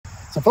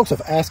Some folks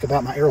have asked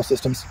about my arrow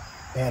systems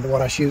and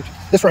what I shoot.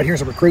 This right here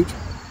is a Recruit.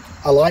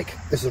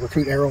 This is a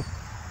Recruit arrow.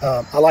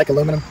 I like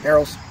aluminum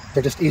arrows.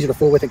 They're just easier to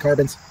fool with than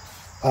carbons.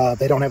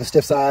 They don't have a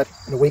stiff side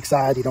and a weak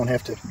side. You don't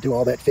have to do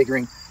all that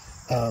figuring.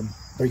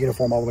 They're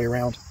uniform all the way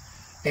around.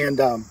 And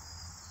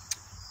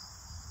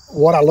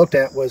what I looked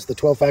at was the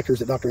 12 factors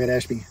that Dr. Ed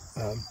Ashby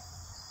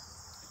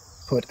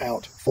put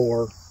out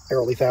for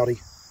arrow lethality.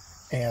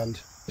 And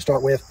to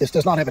start with, this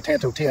does not have a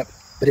tanto tip,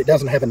 but it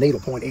doesn't have a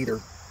needle point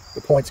either.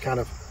 The point's kind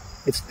of,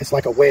 it's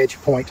like a wedge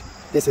point.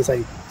 This is a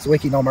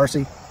Zwickey No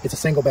Mercy. It's a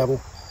single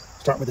bevel.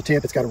 Starting with the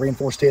tip, it's got a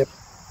reinforced tip.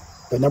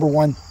 The number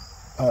one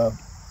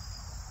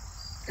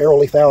arrow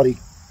lethality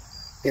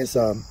is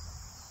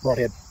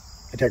broadhead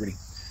integrity.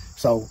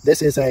 So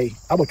this is I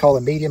would call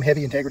a medium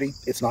heavy integrity.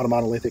 It's not a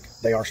monolithic.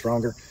 They are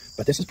stronger,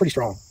 but this is pretty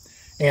strong.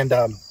 And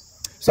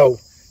so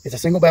it's a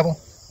single bevel,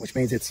 which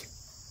means it's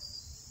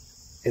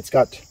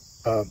got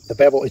the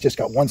bevel. It's just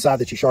got one side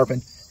that you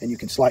sharpen, and you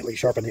can slightly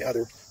sharpen the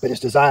other. But it's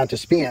designed to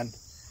spin,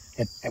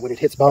 and when it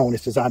hits bone,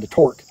 it's designed to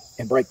torque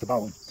and break the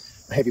bone,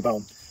 a heavy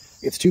bone.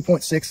 It's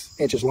 2.6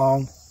 inches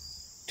long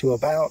to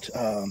about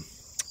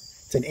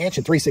it's 1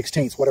 3/16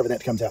 inches, whatever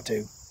that comes out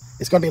to.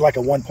 It's going to be like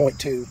a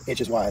 1.2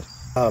 inches wide.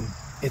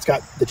 It's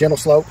got the gentle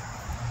slope.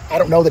 I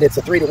don't know that it's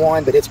a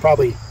 3-to-1, but it's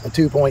probably a it's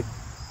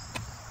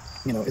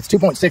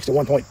 2.6 to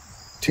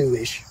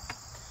 1.2-ish.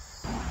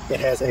 It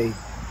has a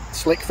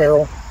slick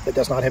ferrule that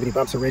does not have any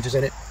bumps or ridges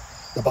in it.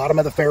 The bottom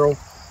of the ferrule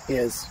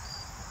is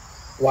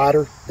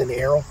wider than the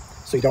arrow,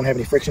 so you don't have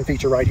any friction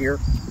feature right here.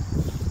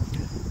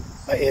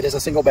 It is a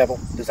single bevel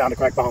designed to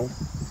crack bone.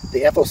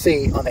 The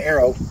FOC on the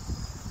arrow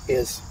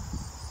is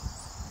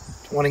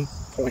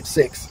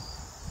 20.6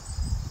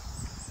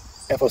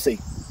 FOC,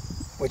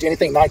 which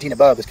anything 19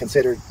 above is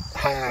considered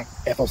high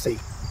FOC.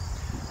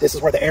 This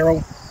is where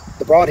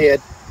the broadhead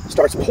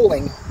starts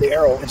pulling the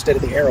arrow instead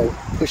of the arrow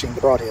pushing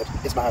the broadhead,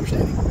 is my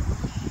understanding.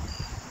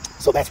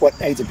 So that's what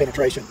aids in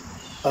penetration.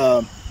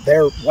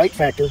 Their weight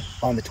factor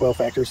on the 12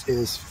 factors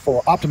is,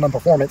 for optimum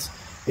performance,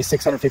 is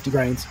 650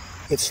 grains.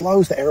 It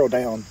slows the arrow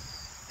down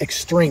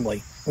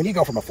extremely. When you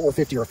go from a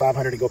 450 or a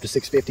 500 and go up to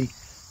 650,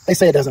 they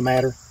say it doesn't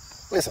matter.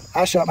 Listen,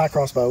 I shot my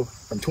crossbow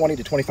from 20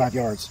 to 25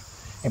 yards,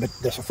 and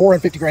there's a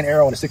 450 grain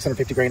arrow and a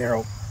 650 grain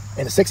arrow,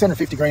 and the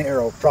 650 grain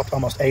arrow dropped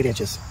almost 8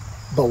 inches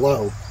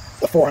below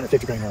the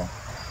 450 grain arrow.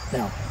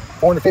 Now,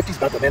 450 is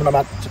about the minimum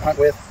I hunt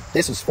with.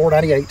 This is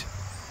 498.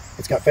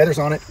 It's got feathers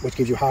on it, which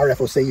gives you higher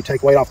FOC. You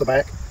take weight off the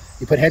back.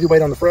 You put heavy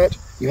weight on the front.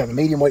 You have a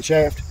medium weight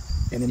shaft,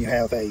 and then you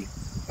have a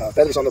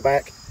feathers on the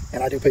back.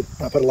 And I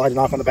put a lighted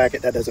knock on the back.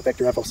 That does affect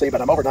your FOC, but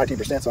I'm over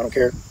 19%, so I don't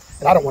care.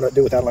 And I don't want to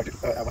do without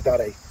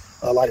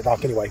a lighted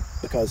knock anyway,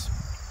 because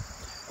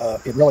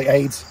it really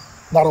aids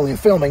not only in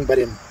filming, but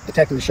in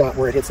detecting the shot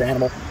where it hits the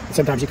animal. And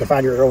sometimes you can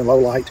find your arrow in low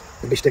light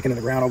and be sticking in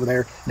the ground over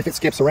there. And if it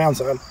skips around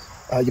some,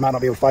 you might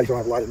not be able to fight if you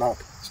don't have a lighted knock,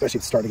 especially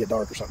if it's starting to get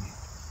dark or something.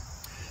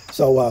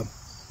 So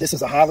this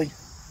is a highly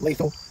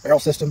lethal arrow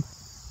system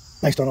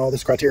based on all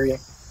this criteria.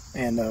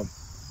 And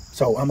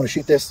so I'm going to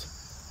shoot this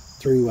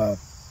through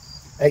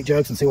 8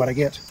 jugs and see what I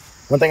get.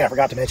 One thing I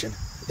forgot to mention,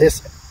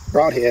 this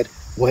broadhead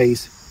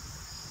weighs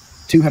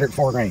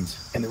 204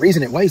 grains. And the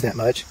reason it weighs that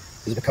much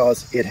is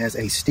because it has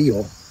a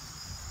steel,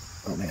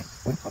 oh man,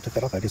 well, I'll take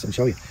that off, I guess I'll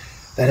show you.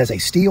 That has a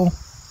steel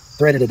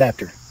threaded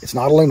adapter. It's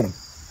not aluminum.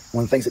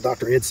 One of the things that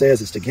Dr. Ed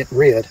says is to get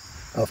rid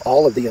of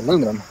all of the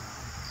aluminum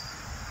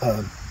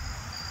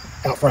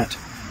out front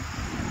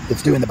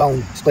that's doing the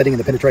bone splitting and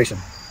the penetration.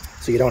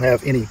 So you don't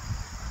have any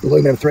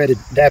aluminum threaded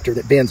adapter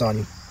that bends on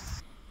you.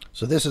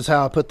 So this is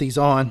how I put these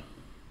on.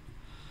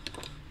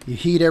 You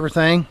heat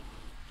everything.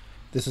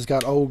 This has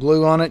got old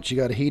glue on it. You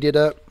got to heat it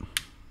up.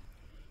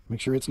 Make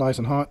sure it's nice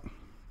and hot.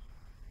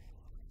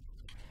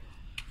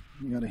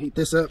 You got to heat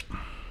this up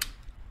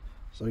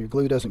so your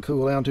glue doesn't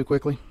cool down too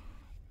quickly.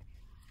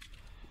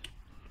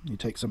 You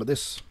take some of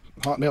this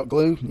hot melt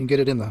glue. You can get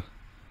it in the, I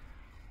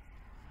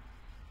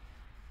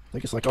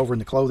think it's like over in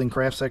the clothing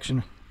craft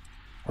section,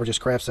 or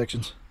just craft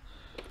sections,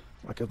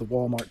 like of the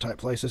Walmart type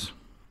places.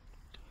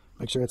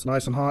 Make sure it's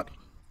nice and hot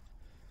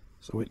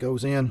so it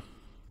goes in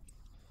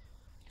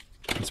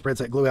and spreads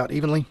that glue out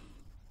evenly.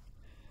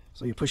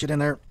 So you push it in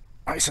there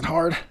nice and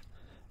hard,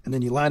 and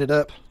then you line it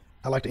up.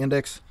 I like to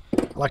index.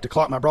 I like to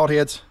clock my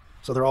broadheads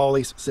so they're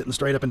always sitting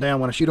straight up and down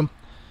when I shoot them,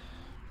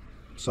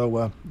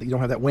 so you don't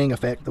have that wing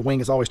effect. The wing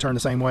is always turned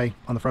the same way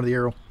on the front of the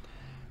arrow.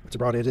 It's a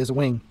broadhead, it is a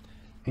wing.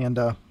 And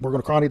we're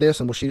going to chrony this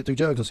and we'll shoot it through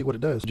jugs and see what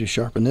it does. Just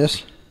sharpen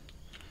this,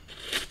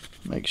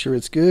 make sure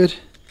it's good.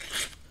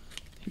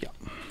 Yeah.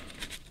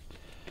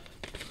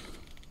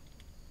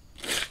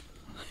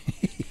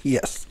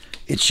 Yes,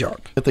 it's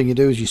sharp. The thing you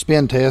do is you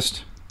spin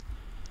test,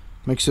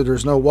 make sure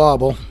there's no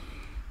wobble.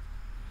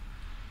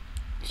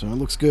 So it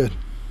looks good.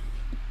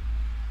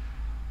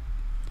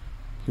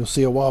 You'll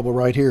see a wobble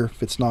right here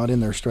if it's not in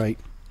there straight.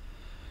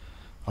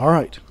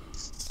 Alright,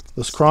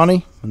 let's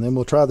chrony and then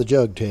we'll try the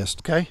jug test.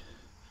 Okay,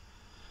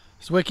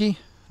 Zwickey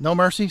No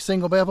Mercy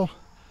single bevel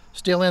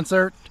steel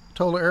insert,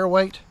 total arrow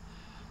weight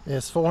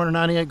is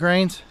 498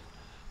 grains.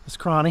 Let's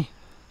chrony,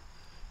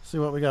 see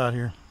what we got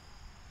here.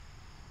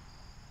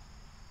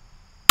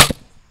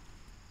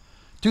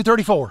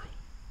 234.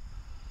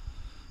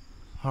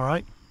 All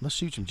right, let's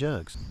shoot some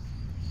jugs.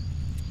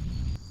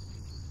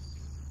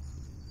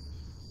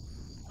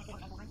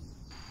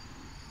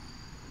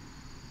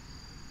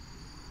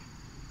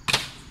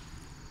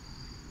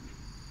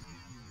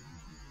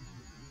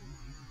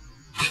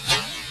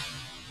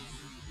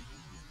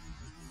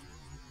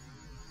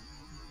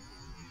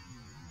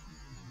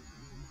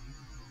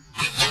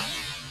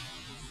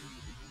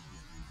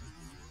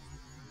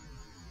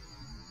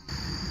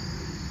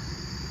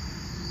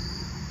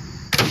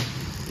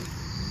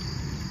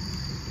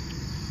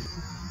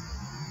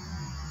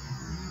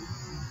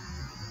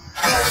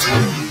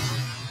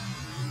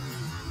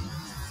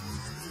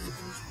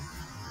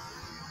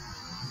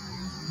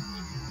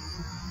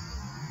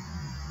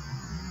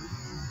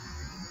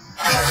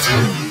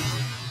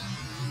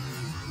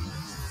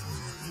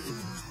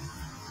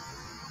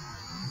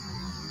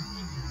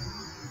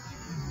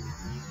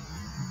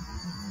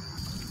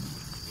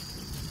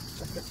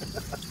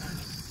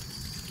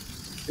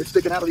 It's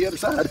sticking out of the other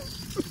side.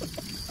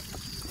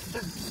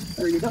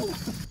 There you go.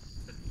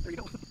 There you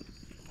go.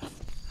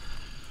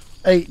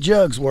 8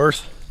 jugs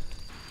worth.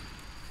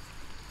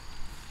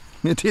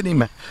 It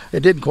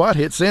didn't quite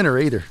hit center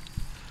either.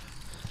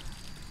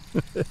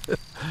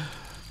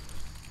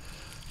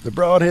 The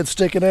broadhead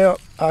sticking out,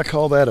 I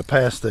call that a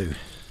pass through.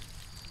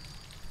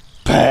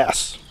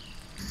 Pass.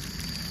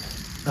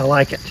 I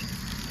like it.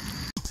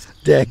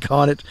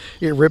 Daggone it,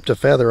 it ripped a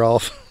feather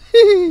off.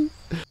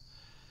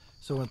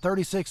 So in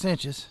 36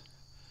 inches,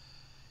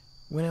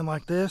 went in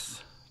like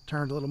this,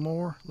 turned a little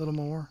more, little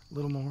more,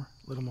 little more,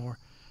 little more,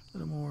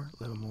 little more,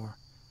 little more.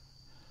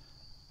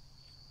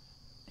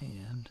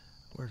 And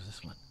where's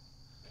this one?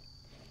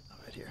 Oh,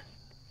 right here.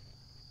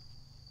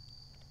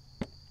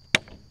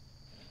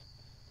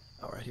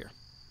 Oh, right here.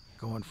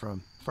 Going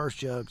from first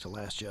jug to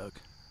last jug.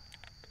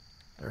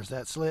 There's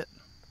that slit,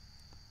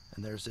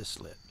 and there's this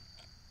slit.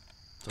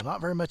 So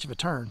not very much of a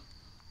turn,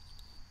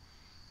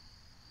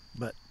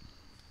 but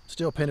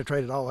still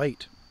penetrated all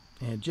 8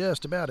 and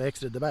just about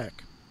exited the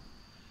back.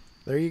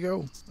 There you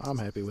go. I'm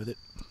happy with it.